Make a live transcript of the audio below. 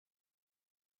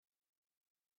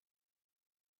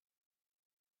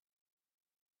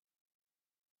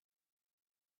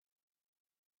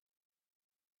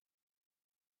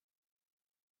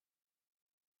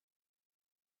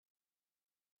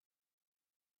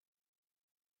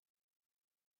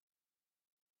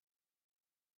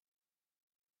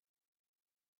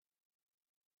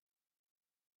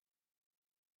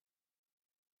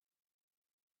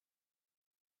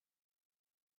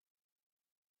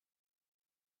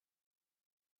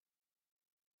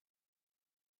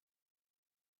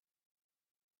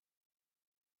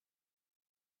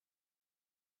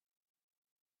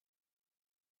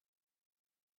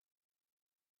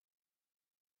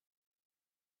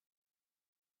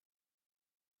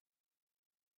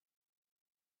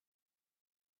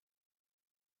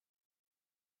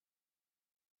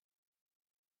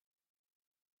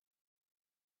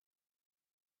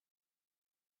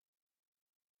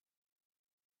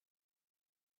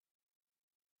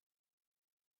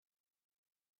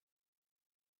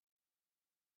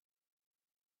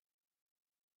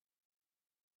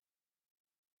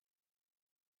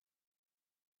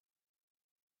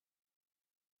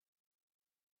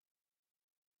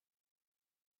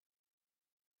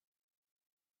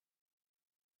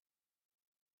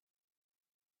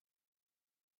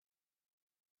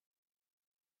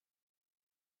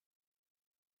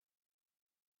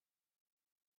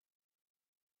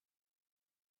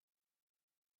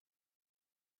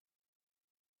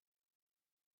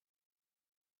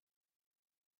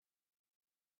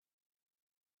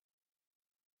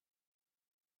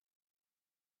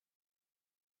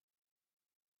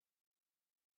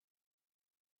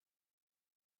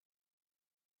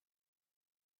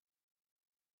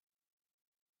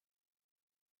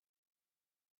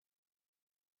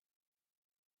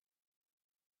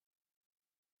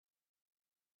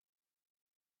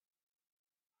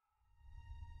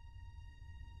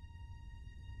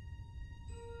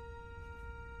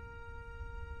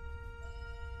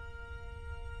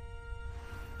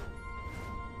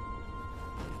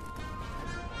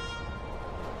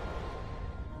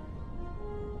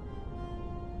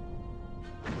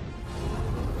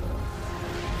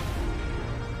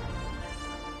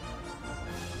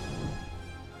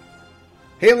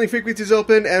Hailing frequencies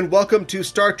open, and welcome to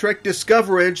Star Trek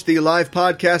Discoverage, the live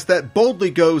podcast that boldly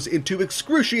goes into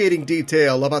excruciating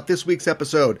detail about this week's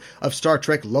episode of Star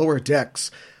Trek Lower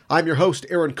Decks. I'm your host,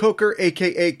 Aaron Coker,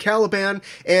 a.k.a. Caliban,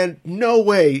 and no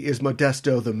way is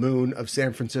Modesto the moon of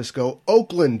San Francisco.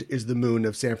 Oakland is the moon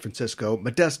of San Francisco.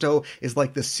 Modesto is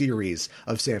like the Ceres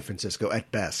of San Francisco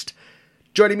at best.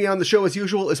 Joining me on the show, as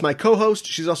usual, is my co-host.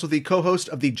 She's also the co-host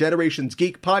of the Generations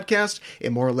Geek podcast, a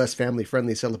more or less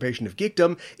family-friendly celebration of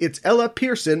geekdom. It's Ella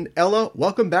Pearson. Ella,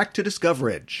 welcome back to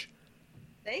Discoverage.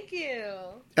 Thank you.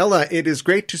 Ella, it is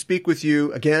great to speak with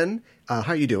you again. How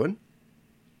are you doing?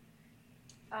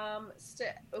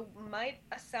 Might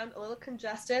sound a little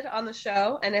congested on the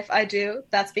show, and if I do,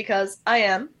 that's because I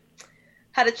am.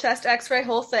 Had a chest x-ray,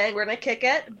 whole thing. We're going to kick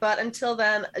it, but until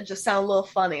then, it just sound a little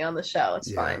funny on the show. It's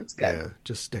fine. It's good. Yeah,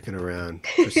 just sticking around.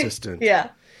 Persistent. Yeah.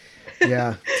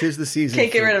 Yeah, 'tis the season.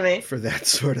 Can't get rid of me. For that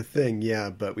sort of thing, yeah,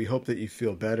 but we hope that you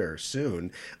feel better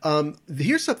soon.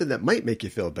 Here's something that might make you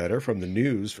feel better from the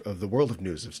news, of the world of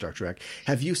news of Star Trek.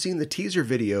 Have you seen the teaser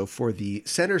video for the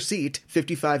Center Seat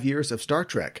 55 Years of Star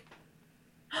Trek?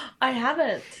 I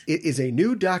haven't. It is a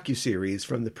new docuseries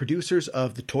from the producers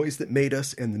of The Toys That Made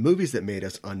Us and The Movies That Made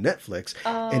Us on Netflix,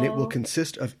 and it will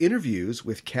consist of interviews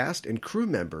with cast and crew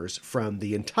members from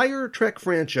the entire Trek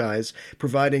franchise,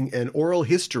 providing an oral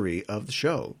history of the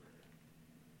show.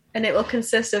 And it will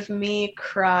consist of me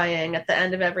crying at the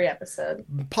end of every episode.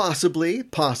 Possibly,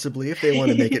 if they want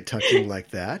to make it touching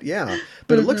like that, yeah.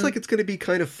 But it looks like it's going to be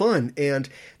kind of fun, and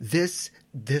this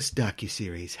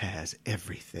docuseries has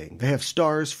everything. They have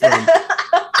stars from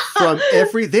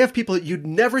every. They have people that you'd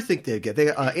never think they'd get.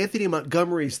 Anthony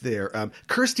Montgomery's there.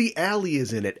 Kirstie Alley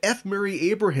is in it. F.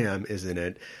 Murray Abraham is in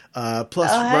it.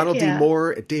 Plus Ronald D.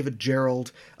 Moore, David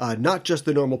Gerrold. Not just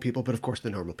the normal people, but of course the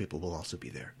normal people will also be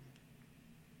there.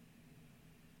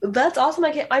 That's awesome.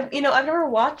 I've never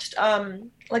watched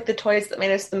like The Toys That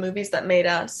Made Us, The Movies That Made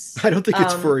Us. I don't think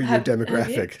it's for your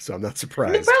demographic, so I'm not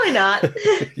surprised. Probably not.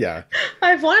 Yeah.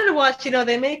 I've wanted to watch,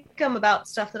 they make them about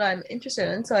stuff that I'm interested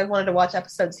in, so I've wanted to watch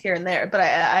episodes here and there, but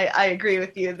I agree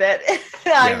with you that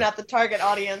I'm not the target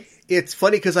audience. It's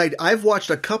funny because I've watched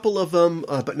a couple of them,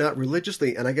 but not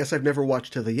religiously, and I guess I've never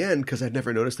watched to the end because I've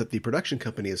never noticed that the production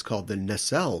company is called the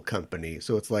Nacelle Company.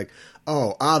 So it's like,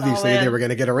 obviously they were going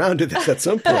to get around to this at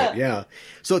some point, yeah.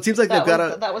 So it seems like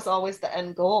that was always the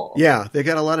end goal. Yeah, they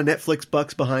got a lot of Netflix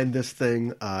bucks behind this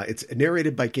thing. It's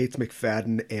narrated by Gates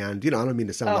McFadden, and I don't mean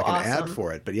to sound like an ad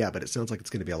for it, but it sounds like it's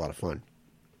going to be a lot of fun.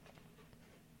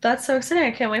 That's so exciting.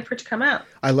 I can't wait for it to come out.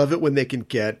 I love it when they can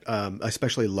get, I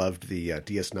especially loved the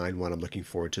DS9 one. I'm looking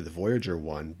forward to the Voyager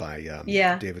one by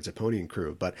David Zapponi and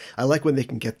crew. But I like when they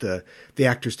can get the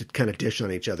actors to kind of dish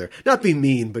on each other. Not be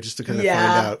mean, but just to kind of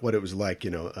find out what it was like,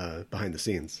 behind the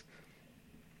scenes.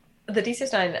 The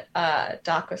DS9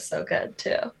 doc was so good,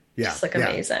 too. Yeah. Just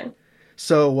amazing.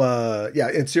 So,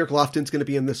 and Cirque Lofton's going to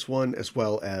be in this one, as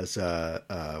well as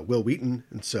Will Wheaton.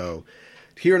 And so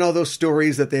hearing all those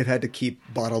stories that they've had to keep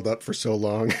bottled up for so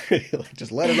long,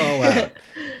 just let it all out.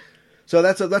 So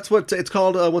that's what it's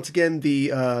called. Once again,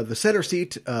 the Center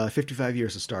Seat, 55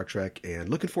 Years of Star Trek, and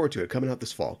looking forward to it, coming out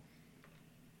this fall.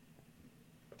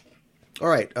 All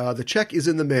right, the check is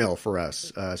in the mail for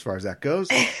us as far as that goes.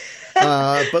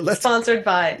 But let's sponsored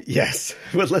by. Yes,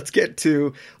 but let's get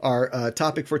to our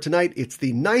topic for tonight. It's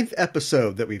the 9th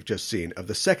episode that we've just seen of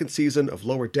the 2nd season of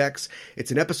Lower Decks.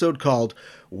 It's an episode called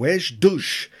Wej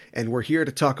Dush, and we're here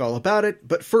to talk all about it.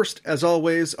 But first, as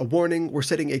always, a warning: we're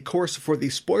setting a course for the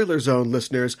spoiler zone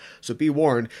listeners, so be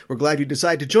warned. We're glad you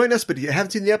decided to join us, but if you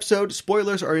haven't seen the episode,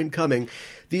 spoilers are incoming.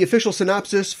 The official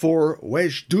synopsis for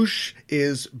Wej Dush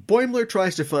is: Boimler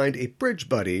tries to find a bridge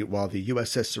buddy while the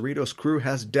USS Cerritos crew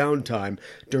has downtime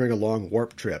during a long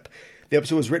warp trip. The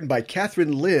episode was written by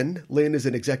Catherine Lin. Lin is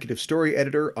an executive story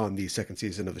editor on the 2nd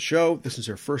season of the show. This is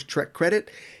her first Trek credit.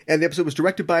 And the episode was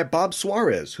directed by Bob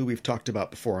Suarez, who we've talked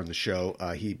about before on the show.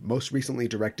 He most recently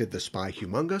directed The Spy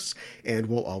Humongous and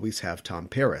We'll Always Have Tom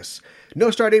Paris.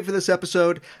 No start date for this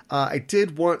episode. I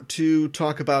did want to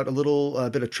talk about a little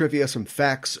bit of trivia, some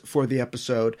facts for the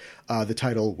episode. The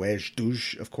title, Wej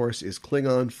Dush, of course, is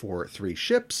Klingon for 3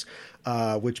 ships.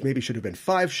 Which maybe should have been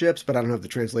 5 ships, but I don't have the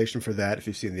translation for that if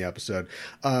you've seen the episode.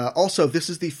 Also, this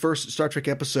is the first Star Trek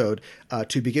episode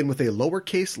to begin with a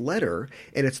lowercase letter,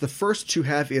 and it's the first to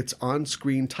have its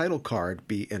on-screen title card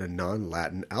be in a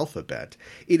non-Latin alphabet.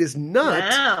 It is not.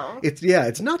 Wow.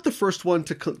 It's not the first one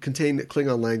to contain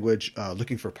Klingon language.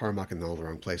 Looking for Parmak in all the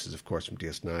wrong places, of course, from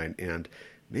DS9, and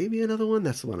maybe another one.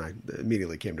 That's the one I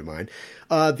immediately came to mind.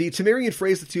 The Tamarian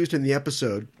phrase that's used in the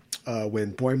episode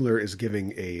when Boimler is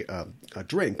giving a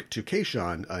drink to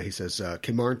Kayshawn, he says,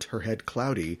 Kim Arndt, her head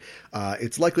cloudy.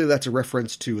 It's likely that's a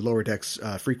reference to Lower Decks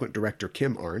frequent director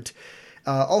Kim Arndt.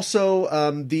 Also,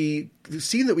 the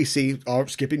scene that we see,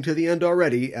 skipping to the end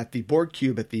already, at the Borg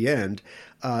cube at the end,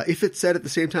 if it's said at the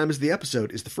same time as the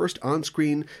episode, is the first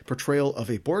on-screen portrayal of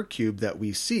a Borg cube that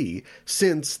we see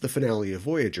since the finale of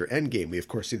Voyager Endgame. We, of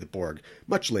course, see the Borg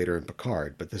much later in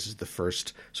Picard, but this is the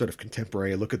first sort of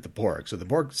contemporary look at the Borg. So the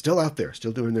Borg still out there,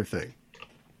 still doing their thing.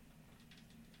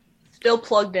 Still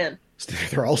plugged in.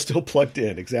 They're all still plugged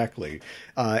in, exactly,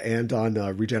 and on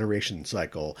regeneration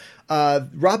cycle.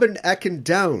 Robin Atkin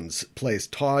Downs plays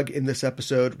Tog in this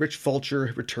episode. Rich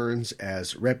Fulcher returns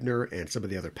as Rebner and some of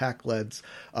the other pack leads.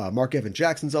 Mark Evan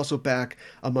Jackson's also back,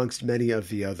 amongst many of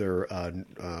the other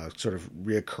sort of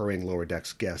reoccurring Lower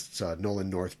Decks guests. Nolan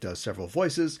North does several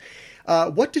voices.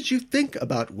 What did you think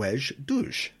about Wej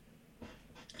Douche?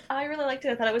 I really liked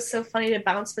it. I thought it was so funny to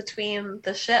bounce between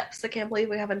the ships. I can't believe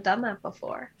we haven't done that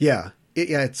before. Yeah,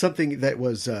 it's something that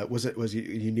was a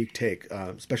unique take,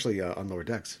 especially on Lower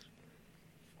Decks.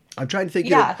 I'm trying to think.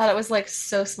 Yeah, I thought it was like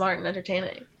so smart and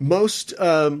entertaining. Most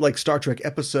like Star Trek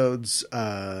episodes,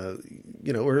 or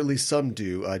at least some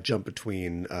do jump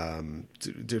between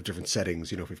different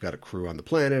settings. If we've got a crew on the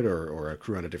planet or a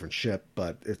crew on a different ship,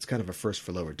 but it's kind of a first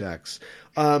for Lower Decks.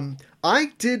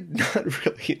 I did not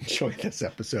really enjoy this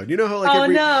episode. You know how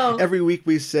like every week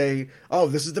we say, "Oh,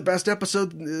 this is the best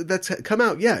episode that's come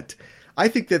out yet." I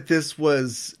think that this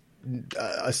was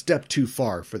a step too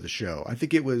far for the show. I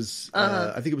think it was.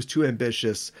 I think it was too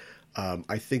ambitious.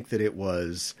 I think that it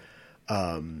was.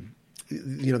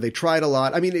 They tried a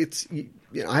lot. I mean, it's.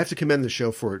 I have to commend the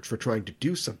show for trying to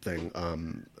do something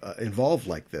involved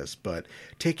like this. But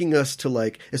taking us to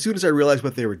like, as soon as I realized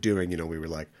what they were doing, we were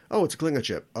like, oh, it's a Klingon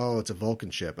ship. Oh, it's a Vulcan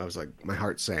ship. I was like, my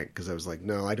heart sank because I was like,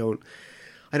 no, I don't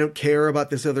care about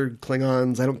this other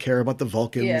Klingons. I don't care about the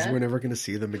Vulcans. Yeah. We're never going to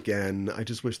see them again. I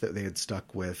just wish that they had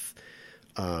stuck with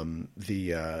the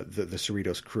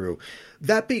Cerritos crew.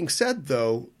 That being said,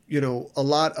 though, a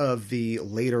lot of the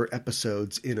later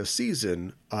episodes in a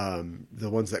season, the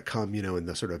ones that come, in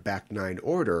the sort of back nine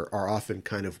order, are often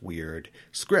kind of weird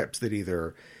scripts that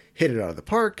either hit it out of the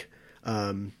park.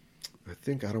 I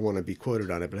think, I don't want to be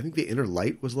quoted on it, but I think The Inner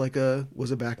Light was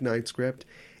a back nine script.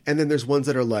 And then there's ones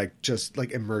that are like, just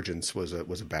like Emergence was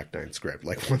a back nine script.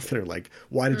 Like ones that are like,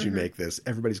 why did you make this?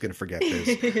 Everybody's going to forget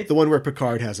this. The one where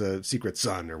Picard has a secret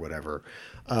son or whatever.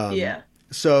 Yeah.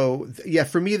 So yeah,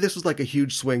 for me, this was like a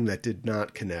huge swing that did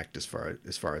not connect as far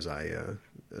as I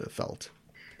felt.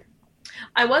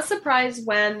 I was surprised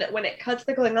when it cut to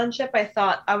the Klingon ship.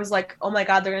 I was like, oh my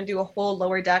god, they're going to do a whole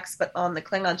Lower Decks, but on the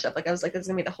Klingon ship. Like I was like, this is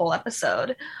going to be the whole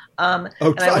episode. And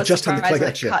I was just on the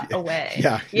Klingon ship. Cut away.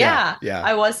 Yeah.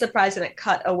 I was surprised when it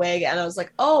cut away, and I was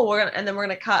like, oh, we're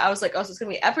gonna cut. I was like, oh, so it's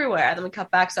going to be everywhere. And then we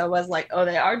cut back, so I was like, oh,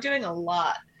 they are doing a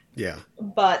lot. Yeah.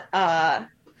 But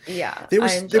yeah, they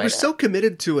were so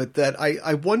committed to it that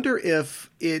I wonder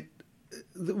if it.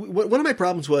 One of my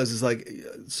problems is like,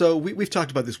 so we've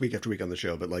talked about this week after week on the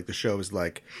show, but like the show is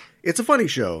like, it's a funny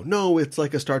show. No, it's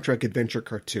like a Star Trek adventure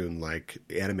cartoon, like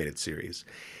animated series.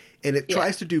 And it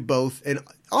tries to do both. And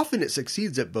often it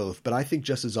succeeds at both, but I think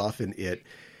just as often it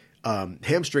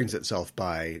hamstrings itself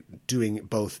by doing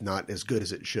both not as good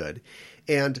as it should.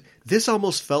 And this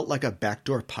almost felt like a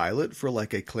backdoor pilot for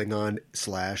like a Klingon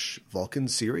 / Vulcan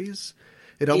series.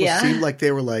 It almost seemed like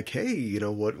they were like, hey, you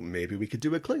know what, maybe we could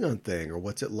do a Klingon thing, or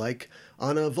what's it like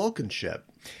on a Vulcan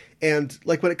ship? And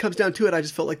like when it comes down to it, I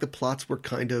just felt like the plots were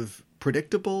kind of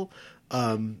predictable.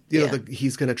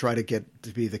 He's going to try to get to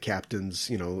be the captain's,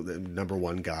 the number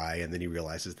one guy, and then he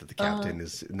realizes that the captain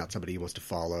is not somebody he wants to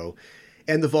follow.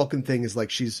 And the Vulcan thing is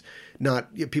like, she's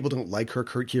not, people don't like her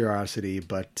curiosity,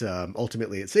 but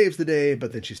ultimately it saves the day,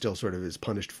 but then she still sort of is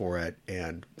punished for it.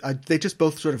 And they just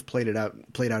both sort of played out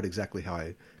exactly how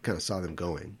I kind of saw them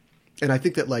going. And I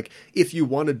think that like, if you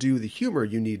want to do the humor,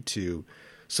 you need to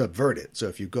subvert it. So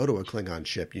if you go to a Klingon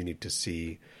ship, you need to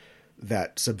see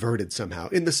that subverted somehow,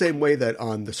 in the same way that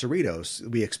on the Cerritos,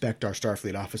 we expect our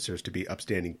Starfleet officers to be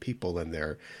upstanding people, and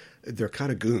they're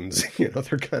kind of goons.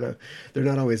 They're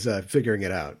not always figuring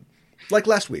it out. Like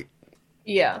last week.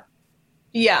 Yeah,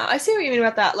 I see what you mean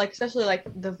about that. Like, especially like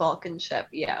the Vulcan ship.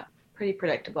 Yeah, pretty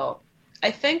predictable.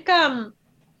 I think I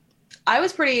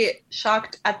was pretty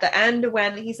shocked at the end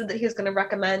when he said that he was going to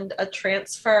recommend a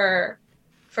transfer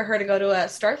for her to go to a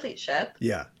Starfleet ship.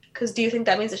 Yeah. Because do you think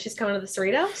that means that she's coming to the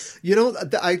Cerritos?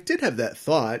 I did have that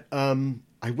thought.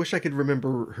 I wish I could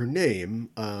remember her name.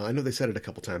 I know they said it a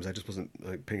couple times. I just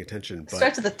wasn't paying attention. But...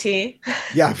 Starts with a T.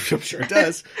 Yeah, I'm sure it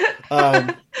does.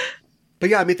 But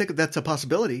yeah, I mean, I think that's a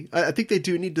possibility. I think they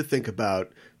do need to think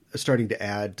about starting to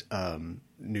add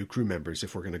new crew members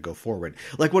if we're going to go forward.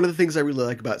 Like, one of the things I really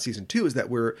like about season 2 is that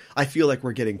I feel like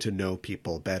we're getting to know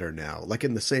people better now. Like,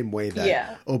 in the same way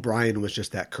that O'Brien was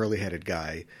just that curly-headed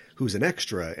guy who's an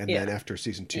extra, and then after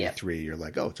season 2, 3, you're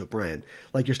like, oh, it's O'Brien.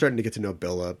 Like, you're starting to get to know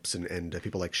Billups and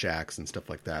people like Shax and stuff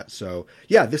like that. So,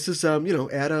 yeah, this is,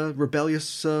 add a rebellious,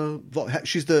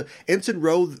 she's the Ensign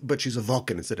Ro, but she's a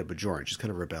Vulcan instead of Bajoran. She's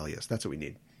kind of rebellious. That's what we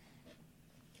need.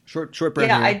 Short brown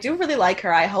hair. I do really like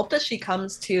her. I hope that she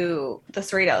comes to the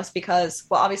Cerritos because,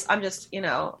 well, obviously I'm just,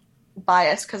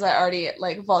 biased because I already,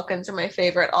 like, Vulcans are my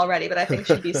favorite already, but I think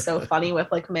she'd be so funny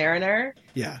with, like, Mariner.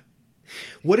 Yeah.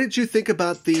 What did you think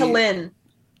about the... T'Lyn.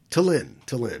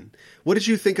 What did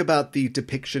you think about the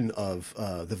depiction of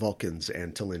the Vulcans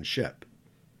and T'Lyn's ship?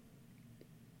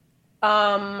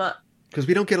 Because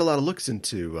we don't get a lot of looks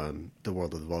into the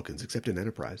world of the Vulcans, except in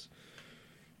Enterprise.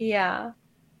 Yeah.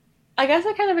 I guess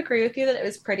I kind of agree with you that it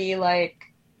was pretty, like,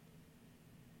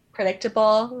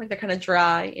 predictable. Like, they're kind of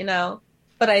dry,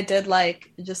 But I did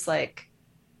like, just, like,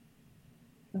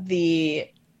 the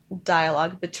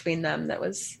dialogue between them that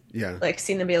was, like,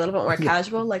 seemed to be a little bit more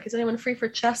casual. Like, is anyone free for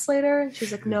chess later? And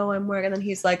she's like, no, I'm working. And then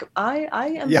he's like, I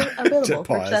am available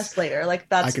for chess later. Like,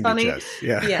 that's funny.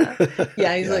 Yeah.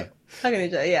 He's like, I can do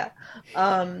chess.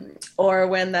 Yeah. Or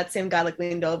when that same guy, like,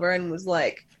 leaned over and was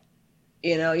like,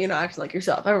 you're not acting like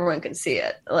yourself. Everyone can see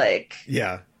it. Like,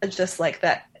 just like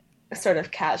that sort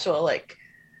of casual, like,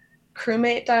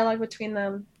 crewmate dialogue between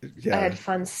them. I had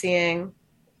fun seeing.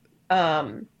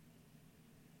 I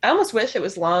almost wish it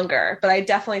was longer, but I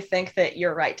definitely think that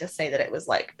you're right to say that it was,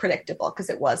 like, predictable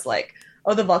because it was like,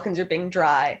 oh, the Vulcans are being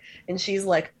dry. And she's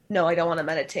like, no, I don't want to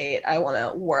meditate. I want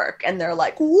to work. And they're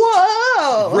like,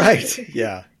 whoa! Right.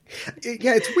 Yeah.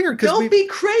 Yeah, it's weird because don't be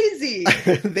crazy.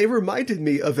 They reminded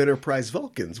me of Enterprise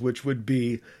Vulcans, which would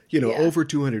be, over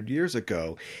 200 years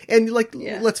ago. And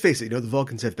let's face it, the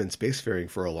Vulcans have been spacefaring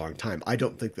for a long time. I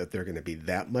don't think that they're going to be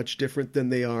that much different than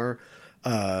they are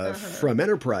from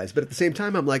Enterprise. But at the same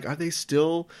time, I'm like, are they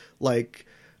still like,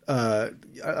 are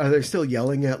they still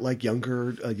yelling at like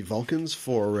younger Vulcans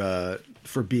for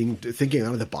thinking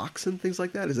out of the box and things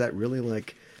like that? Is that really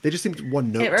like they just seemed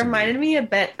one note? It reminded me a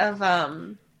bit of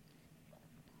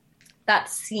that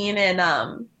scene in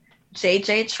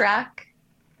JJ Track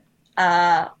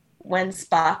when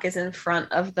Spock is in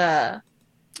front of the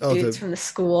dudes from the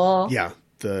school. Yeah,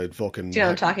 the Vulcan. Do you know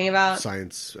what I'm talking about?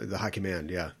 Science, the High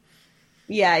Command, yeah.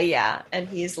 Yeah. And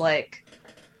he's like,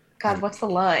 God, what's the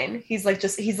line? He's like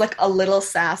a little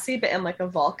sassy, but in like a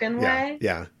Vulcan way.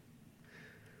 Yeah.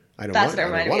 I don't want to go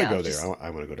there. I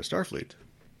want to go to Starfleet.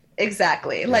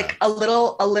 Exactly. Yeah. Like a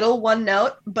little one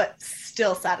note, but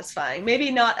still satisfying.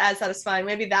 Maybe not as satisfying.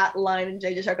 Maybe that line in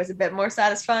JJ Shark was a bit more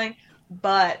satisfying,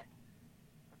 but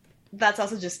that's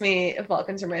also just me.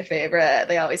 Vulcans are my favorite.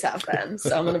 They always have been.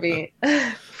 So I'm going to be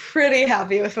pretty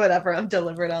happy with whatever I'm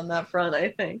delivered on that front, I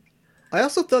think. I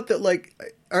also thought that, like,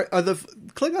 are the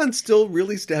Klingons still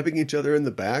really stabbing each other in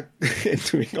the back and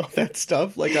doing all that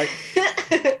stuff? Like,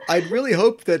 I'd really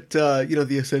hope that,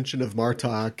 the ascension of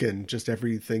Martok and just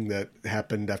everything that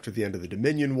happened after the end of the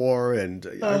Dominion War, and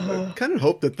I kind of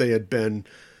hope that they had been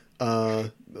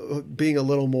being a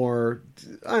little more,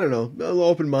 I don't know, a little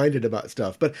open-minded about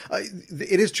stuff. But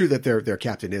it is true that their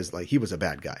captain is, like, he was a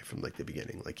bad guy from, like, the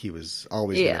beginning. Like, he was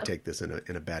always going to take this in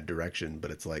a bad direction.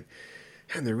 But it's like,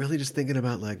 and they're really just thinking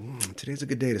about, like, today's a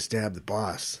good day to stab the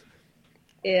boss.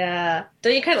 Yeah.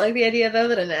 Don't you kind of like the idea, though,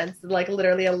 that it ends like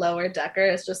literally a lower decker?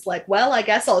 It's just like, well, I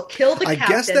guess I'll kill the captain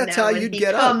guess that's now how and you'd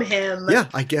become get up. him. Yeah,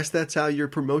 I guess that's how your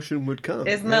promotion would come.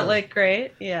 Isn't that, like,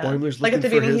 great? Yeah. Boimler's like, at the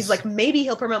beginning, his... he's like, maybe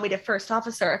he'll promote me to first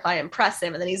officer if I impress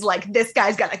him. And then he's like, this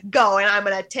guy's got to go, and I'm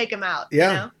going to take him out.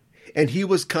 Yeah. You know? And he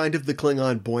was kind of the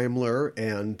Klingon Boimler,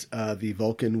 and the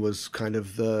Vulcan was kind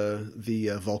of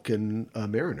the Vulcan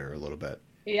Mariner a little bit.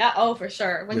 Yeah, oh, for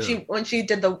sure. When she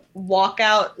did the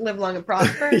walkout, live long and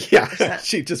prosper. Yeah,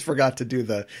 she just forgot to do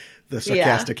the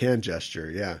sarcastic hand gesture.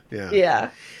 Yeah.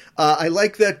 I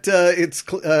like that it's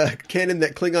canon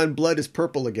that Klingon blood is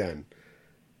purple again.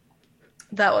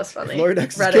 That was funny. If Lower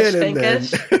Decks is canon,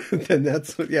 then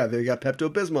that's they got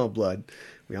Pepto-Bismol blood.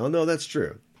 We all know that's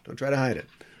true. Don't try to hide it.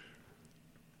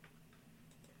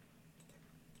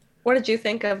 What did you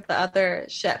think of the other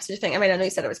ships? Did you think? I mean, I know you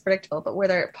said it was predictable, but were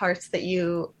there parts that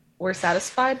you were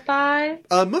satisfied by?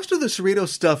 Most of the Cerritos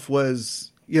stuff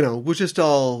was, was just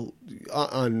all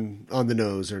on the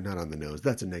nose, or not on the nose.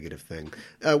 That's a negative thing.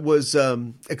 Was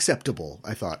acceptable,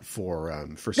 I thought, for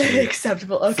Cerritos,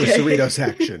 Acceptable, okay. for Cerritos'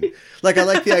 action. Like, I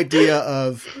like the idea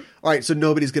of, all right, so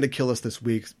nobody's going to kill us this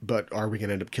week, but are we going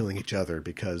to end up killing each other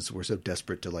because we're so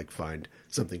desperate to, like, find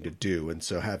something to do? And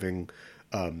so having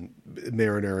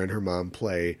Mariner and her mom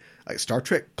play Star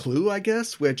Trek Clue, I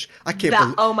guess, which I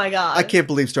can't. Oh my god! I can't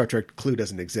believe Star Trek Clue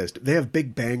doesn't exist. They have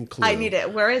Big Bang Clue. I need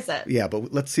it. Where is it? Yeah,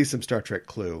 but let's see some Star Trek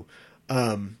Clue.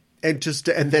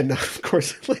 And then of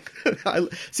course, like,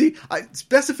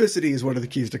 specificity is one of the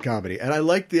keys to comedy, and I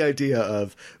like the idea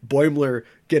of Boimler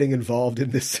getting involved in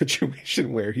this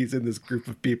situation where he's in this group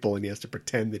of people and he has to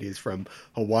pretend that he's from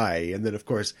Hawaii, and then of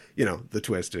course, the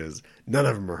twist is none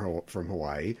of them are from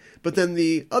Hawaii, but then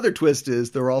the other twist is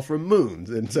they're all from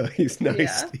moons, and so he's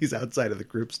nice. Yeah. He's outside of the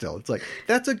group still. It's like,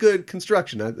 that's a good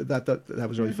construction. That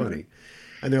was really funny.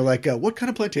 And they're like, what kind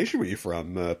of plantation were you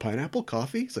from? Pineapple,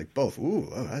 coffee? It's like, both. Ooh,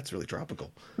 oh, that's really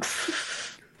tropical.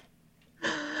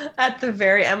 At the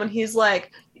very end, when he's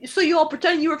like, so you all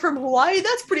pretend you were from Hawaii?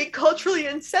 That's pretty culturally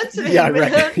insensitive, yeah,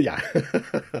 man. Right. Yeah. I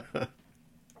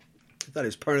thought he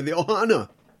was part of the Ohana.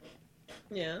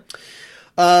 Yeah.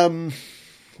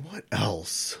 What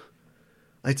else?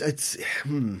 It's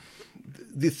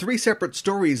the three separate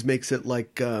stories makes it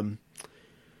like...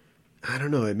 I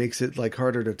don't know. It makes it like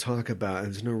harder to talk about.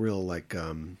 There's no real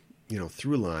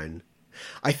through line.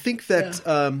 I think that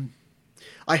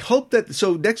I hope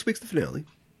that next week's the finale,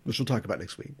 which we'll talk about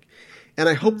next week, and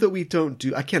I hope that we don't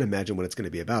do. I can't imagine what it's going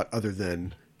to be about, other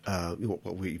than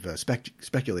what we've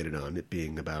speculated on it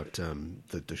being about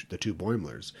the two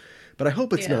Boimlers. But I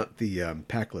hope it's not the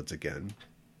Packlets again.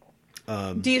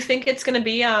 Do you think it's going to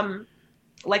be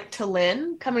like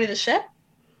T'Lyn coming to the ship?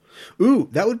 Ooh,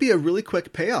 that would be a really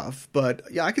quick payoff, but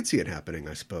yeah, I could see it happening,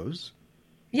 I suppose.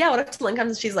 Yeah, what if T'Lyn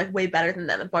comes and she's like way better than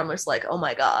them, and Boimler's like, oh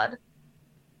my god.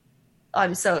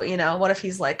 I'm so, what if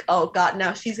he's like, oh god,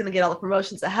 now she's going to get all the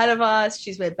promotions ahead of us,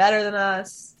 she's way better than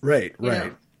us. Right.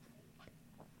 And,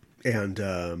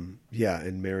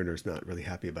 and Mariner's not really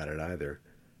happy about it either.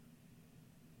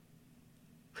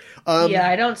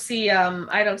 I don't see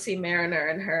Mariner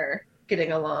and her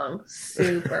getting along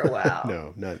super well.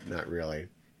 No, not really.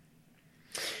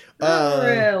 Not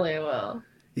really well.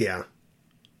 Yeah.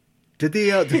 Did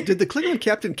the Klingon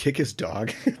captain kick his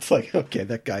dog? It's like, okay,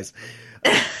 that guy's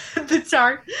the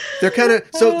dark. They're kind of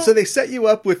so they set you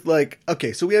up with like,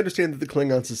 okay, so we understand that the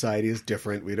Klingon society is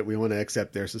different. We want to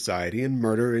accept their society, and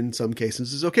murder in some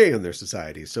cases is okay in their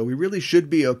society. So we really should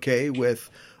be okay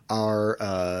with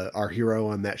our hero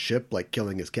on that ship like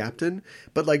killing his captain,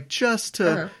 but like just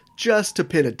to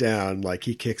pin it down, like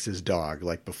he kicks his dog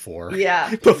like before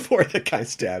the guy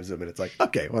stabs him, and it's like,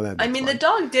 okay, well then. I mean,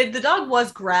 fine. The dog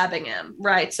was grabbing him,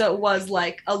 right? So it was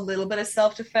like a little bit of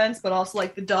self-defense, but also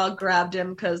like the dog grabbed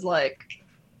him because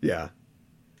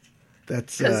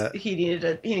that's he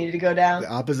needed to go down. The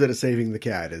opposite of saving the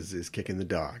cat is kicking the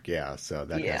dog. Yeah, so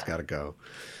that guy's got to go.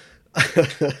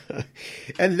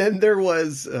 And then there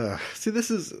was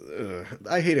this is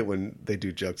I hate it when they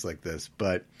do jokes like this,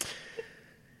 but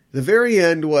the very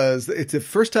end it's the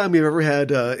first time we've ever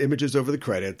had images over the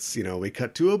credits. We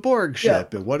cut to a Borg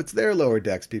ship, and what's their lower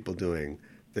decks people doing?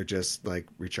 They're just like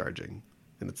recharging,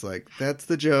 and it's like, that's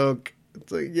the joke.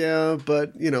 It's like, yeah,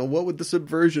 but what would the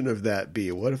subversion of that be?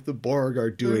 What if the Borg are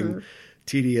doing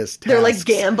tedious tasks? They're like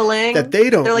gambling that they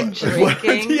don't. They're like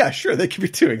drinking. Yeah, sure, they could be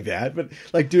doing that, but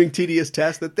like doing tedious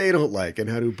tasks that they don't like, and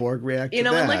how do Borg react to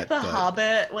that? In like the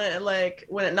Hobbit, when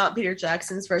it not Peter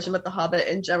Jackson's version, but the Hobbit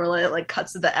in general, and it like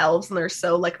cuts to the elves, and they're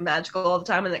so like magical all the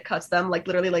time, and it cuts them like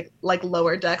literally like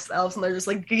lower decks elves, and they're just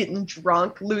like getting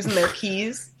drunk, losing their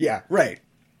keys. Yeah, right.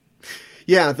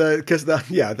 Yeah,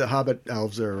 the Hobbit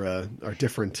elves are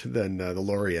different than the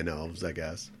Lorien elves, I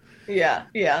guess. Yeah.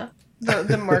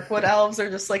 The Mirkwood elves are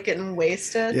just like getting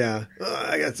wasted. Yeah,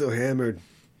 I got so hammered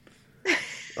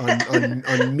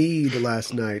on mead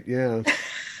last night. Yeah,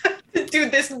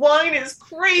 dude, this wine is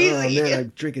crazy. Oh man,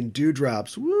 I'm drinking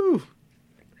dewdrops. Woo!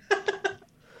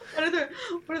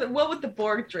 What would the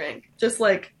Borg drink? Just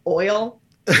like oil?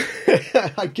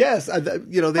 I guess. They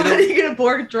don't. How do you get a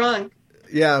Borg drunk?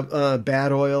 Yeah,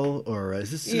 bad oil, or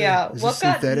is this?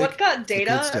 Synthetic? What got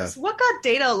Data? What got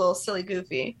Data a little silly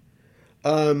goofy?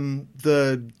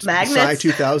 The magnets? Psi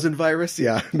 2000 virus.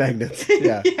 Yeah, magnets.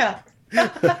 Yeah. Yeah.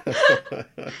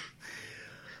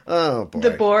 Oh boy.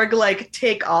 The Borg like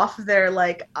take off their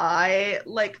like eye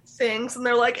like things, and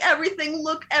they're like,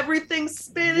 everything's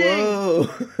spinning. Whoa,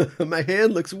 my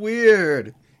hand looks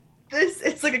weird.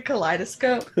 It's like a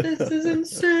kaleidoscope. This is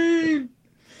insane.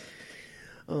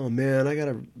 Oh man, I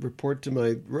gotta report to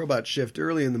my robot shift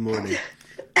early in the morning.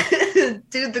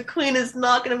 Dude, the queen is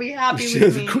not going to be happy The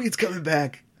with me. queen's coming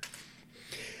back.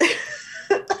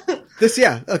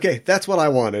 Okay, that's what I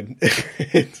wanted.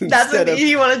 That's what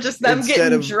you wanted, just them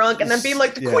getting drunk and then being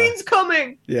like, the yeah. queen's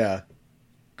coming. Yeah.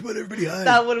 Come on, everybody, hide.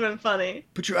 That would have been funny.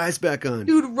 Put your eyes back on.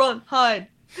 Dude, run, hide.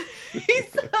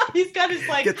 He's got his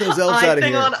like Get those elves out of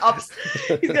thing here.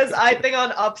 he's got his eye thing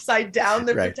on upside down.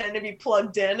 They're Right. pretending to be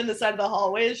plugged in the side of the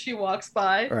hallway as she walks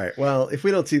by. All right. Well, if we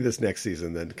don't see this next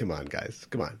season, then come on, guys.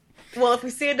 Come on. Well, if we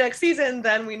see it next season,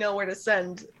 then we know where to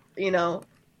send, we know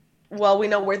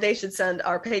where they should send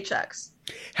our paychecks.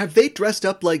 Have they dressed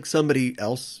up like somebody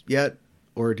else yet?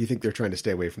 Or do you think they're trying to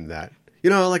stay away from that? You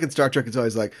know, like in Star Trek, it's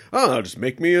always like, oh, just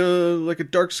make me like a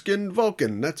dark-skinned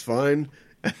Vulcan. That's fine.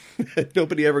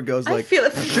 Nobody ever goes like,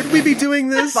 should we be doing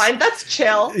this? That's fine. That's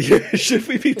chill. Should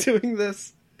we be doing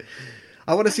this?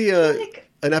 I want to see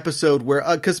an episode where,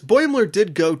 because Boimler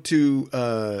did go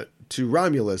to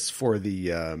Romulus for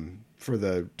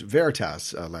the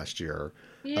Veritas last year.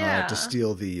 Yeah. To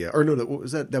steal the, or no, what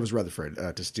was that? That was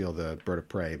Rutherford, to steal the bird of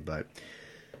prey. But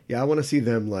yeah, I want to see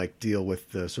them like deal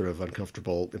with the sort of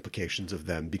uncomfortable implications of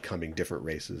them becoming different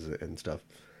races and stuff.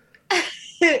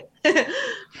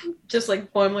 Just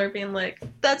like Boimler being like,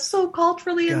 that's so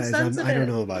culturally insensitive. I don't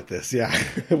know about this. Yeah.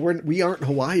 we aren't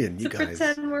Hawaiian, you guys.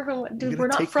 Pretend we're Hawaiian. Dude, we're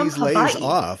not take from these Hawaii. layers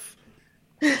off.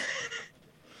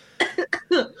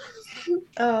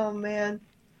 Oh, man.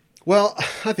 Well,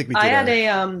 I think we did. I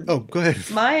had Oh, go ahead.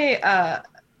 My,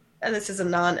 this is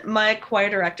my choir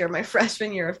director, my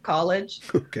freshman year of college.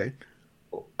 Okay.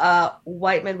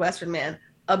 White Midwestern man,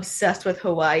 obsessed with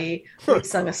Hawaii. We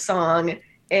sung a song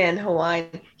in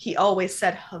Hawaiian. He always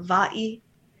said Hawaii.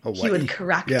 He would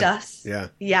correct us. Yeah.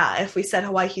 Yeah, if we said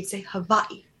Hawaii, he'd say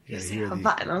Hawaii. He'd say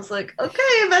Hawaii. And I was like,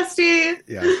 okay, bestie.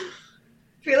 Yeah.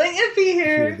 Feeling iffy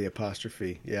here. Hear the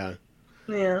apostrophe. Yeah.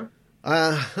 Yeah.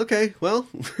 Okay, well,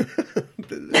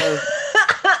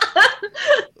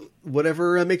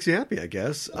 whatever makes you happy, I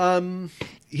guess.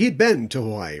 He'd been to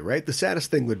Hawaii, right? The saddest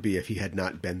thing would be if he had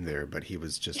not been there, but he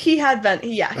was just... He had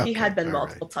been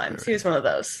multiple times. Right. He was one of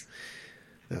those.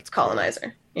 That's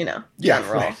colonizer, general.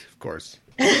 Right, of course.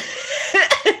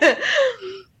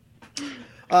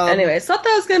 Anyways, thought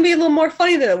that was going to be a little more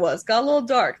funny than it was. Got a little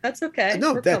dark. That's okay.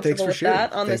 No, thanks for sharing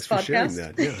that on thanks this for podcast.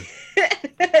 Sharing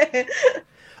that,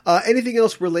 yeah. Anything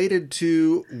else related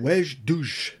to Wej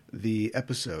Douche, the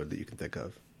episode that you can think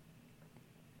of?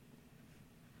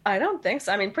 I don't think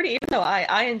so. I mean, even though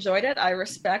I enjoyed it, I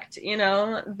respect,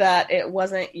 that it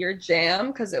wasn't your jam,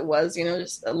 because it was,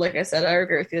 just like I said, I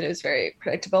agree with you that it was very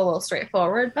predictable, a little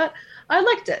straightforward, but I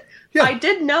liked it. Yeah. I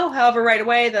did know, however, right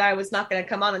away that I was not going to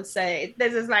come on and say,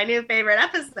 this is my new favorite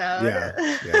episode.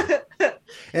 Yeah.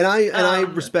 And I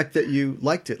respect that you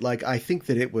liked it. Like, I think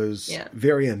that it was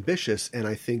very ambitious, and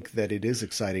I think that it is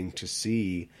exciting to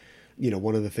see,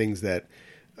 one of the things that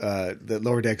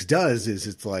Lower Decks does is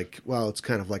it's like, well, it's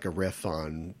kind of like a riff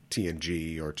on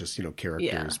TNG or just,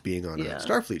 characters being on a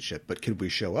Starfleet ship, but could we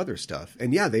show other stuff?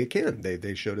 And yeah, they can.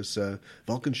 They showed us a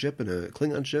Vulcan ship and a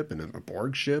Klingon ship and a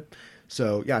Borg ship.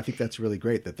 So yeah, I think that's really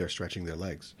great that they're stretching their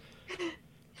legs.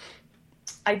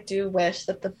 I do wish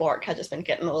that the Borg had just been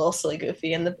getting a little silly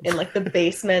goofy in the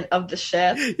basement of the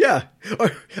ship. Yeah.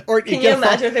 Or can you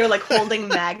imagine if they were like holding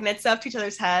magnets up to each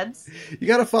other's heads? You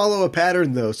got to follow a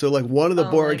pattern though. So like one of the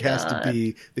Borg has to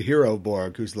be the hero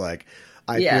Borg who's like,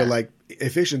 I feel like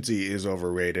efficiency is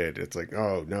overrated. It's like,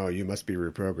 oh no, you must be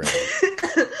reprogrammed.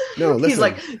 No, listen. He's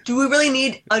like, do we really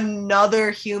need another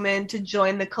human to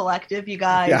join the collective, you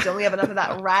guys? Yeah. Don't we have enough of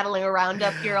that rattling around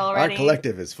up here already? Our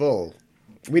collective is full.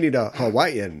 We need a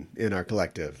Hawaiian in our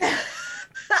collective.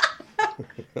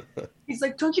 He's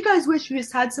like, don't you guys wish we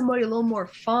just had somebody a little more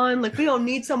fun? Like, we don't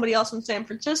need somebody else from San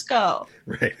Francisco.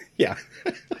 Right. Yeah.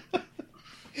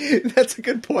 That's a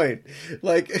good point.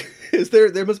 Like,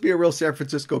 there must be a real San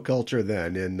Francisco culture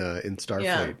then in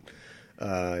Starfleet.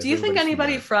 Yeah. Do you think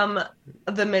anybody from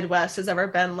the Midwest has ever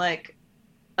been like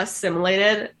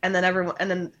assimilated and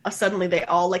then suddenly they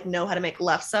all like know how to make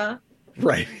lefse?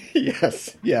 Right.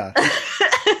 Yes. Yeah.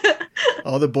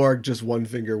 All the Borg just one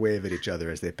finger wave at each other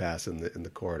as they pass in the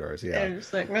corridors. Yeah. They're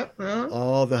just like, nope.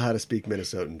 All the how to speak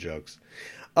Minnesotan jokes.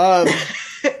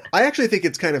 I actually think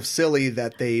it's kind of silly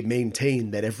that they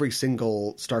maintain that every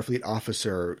single Starfleet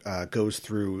officer goes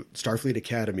through Starfleet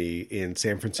Academy in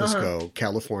San Francisco,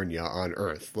 California, on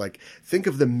Earth. Like, think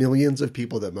of the millions of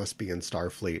people that must be in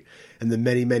Starfleet and the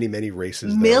many, many, many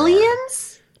races.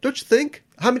 Millions? Don't you think?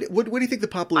 How many? What do you think the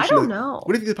population? I don't know.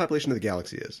 What do you think the population of the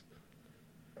galaxy is?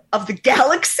 Of the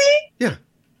galaxy? Yeah.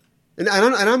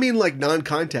 And I don't mean like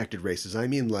non-contacted races. I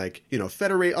mean like,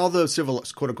 all those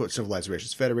quote-unquote civilized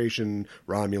races. Federation,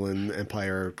 Romulan,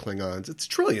 Empire, Klingons. It's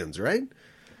trillions, right?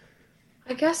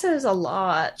 I guess it is a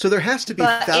lot. So there has to be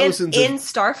But thousands in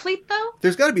Starfleet, though?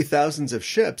 There's got to be thousands of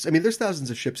ships. I mean, there's thousands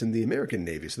of ships in the American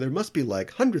Navy, so there must be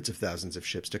like hundreds of thousands of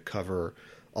ships to cover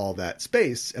all that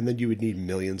space, and then you would need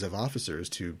millions of officers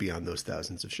to be on those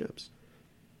thousands of ships.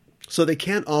 So they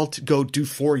can't all go do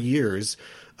 4 years,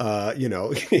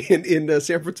 in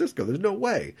San Francisco. There's no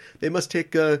way. They must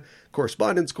take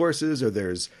correspondence courses, or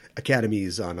there's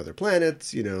academies on other planets,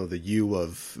 the U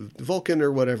of Vulcan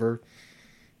or whatever.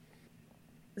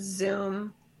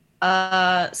 Zoom,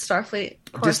 Starfleet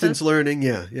courses. Distance learning,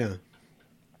 yeah.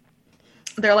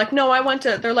 They're like, no,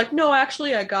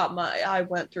 actually, I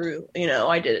went through,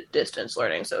 I did distance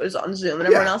learning, so it was on Zoom, and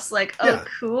everyone else is like, oh,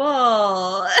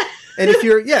 cool. And if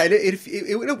you're,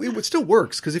 it still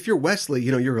works, because if you're Wesley,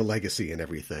 you're a legacy and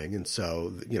everything, and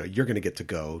so, you're going to get to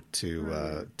go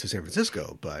to San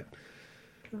Francisco, but,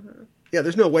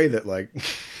 there's no way that, like,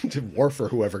 Worf or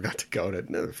whoever got to go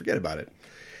no, forget about it.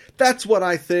 That's what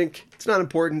I think. It's not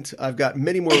important. I've got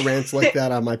many more rants like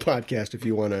that on my podcast if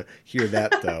you want to hear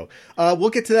that, though. We'll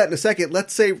get to that in a second.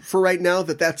 Let's say for right now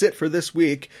that's it for this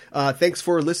week. Thanks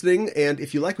for listening. And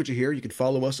if you like what you hear, you can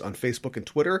follow us on Facebook and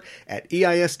Twitter at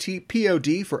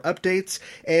EISTPOD for updates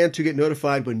and to get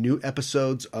notified when new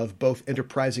episodes of both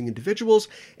Enterprising Individuals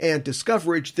and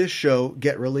Discoverage, this show,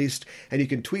 get released. And you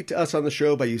can tweet to us on the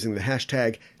show by using the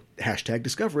hashtag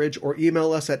Discoverage, or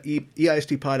email us at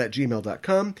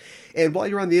eistpod@gmail.com. And while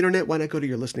you're on the internet, why not go to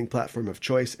your listening platform of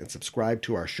choice and subscribe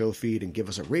to our show feed and give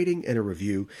us a rating and a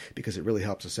review, because it really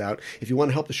helps us out. If you want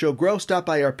to help the show grow, stop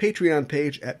by our Patreon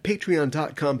page at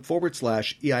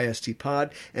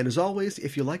patreon.com/EISTpod. And as always,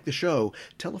 if you like the show,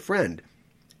 tell a friend.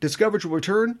 Discoverage will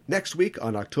return next week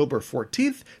on October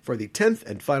 14th for the 10th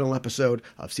and final episode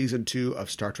of Season 2 of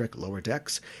Star Trek Lower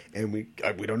Decks. And we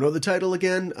don't know the title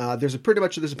again. There's a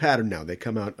pattern now. They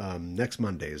come out next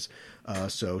Mondays.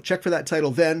 So check for that title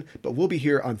then. But we'll be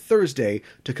here on Thursday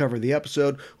to cover the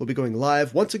episode. We'll be going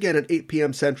live once again at 8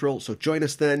 p.m. Central, so join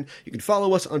us then. You can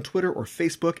follow us on Twitter or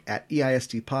Facebook at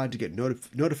EISTpod to get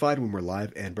notified when we're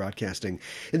live and broadcasting.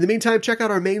 In the meantime, check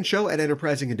out our main show at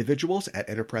Enterprising Individuals at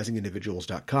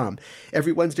enterprisingindividuals.com.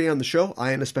 Every Wednesday on the show,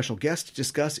 I and a special guest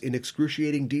discuss in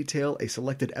excruciating detail a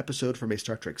selected episode from a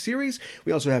Star Trek series.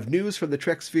 We also have news from the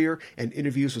Trek sphere and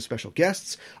interviews with special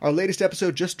guests. Our latest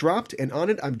episode just dropped, and on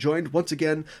it I'm joined once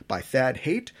again by Thad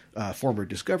Haight, former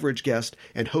Discoverage guest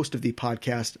and host of the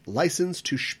podcast License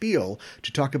to Spiel,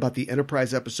 to talk about the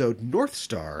Enterprise episode North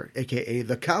Star, aka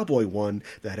the cowboy one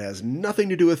that has nothing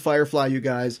to do with Firefly, you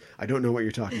guys. I don't know what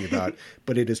you're talking about,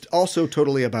 but it is also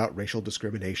totally about racial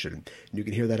discrimination. And you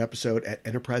can hear that episode at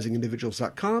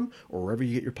enterprisingindividuals.com or wherever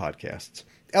you get your podcasts.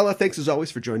 Ella, thanks as always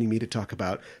for joining me to talk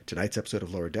about tonight's episode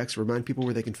of Lower Decks. Remind people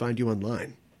where they can find you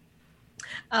online.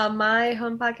 My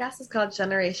home podcast is called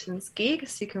Generations Geek,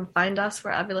 so you can find us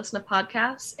wherever you listen to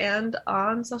podcasts and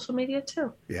on social media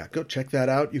too. Yeah, go check that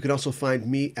out. You can also find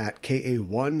me at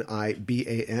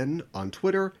KA1IBAN on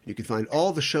Twitter. You can find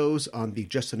all the shows on the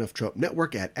Just Enough Trope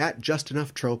Network at Just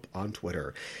Enough Trope on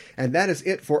Twitter. And that is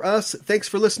it for us. Thanks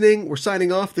for listening. We're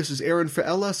signing off. This is Aaron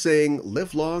Faella saying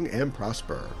live long and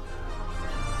prosper.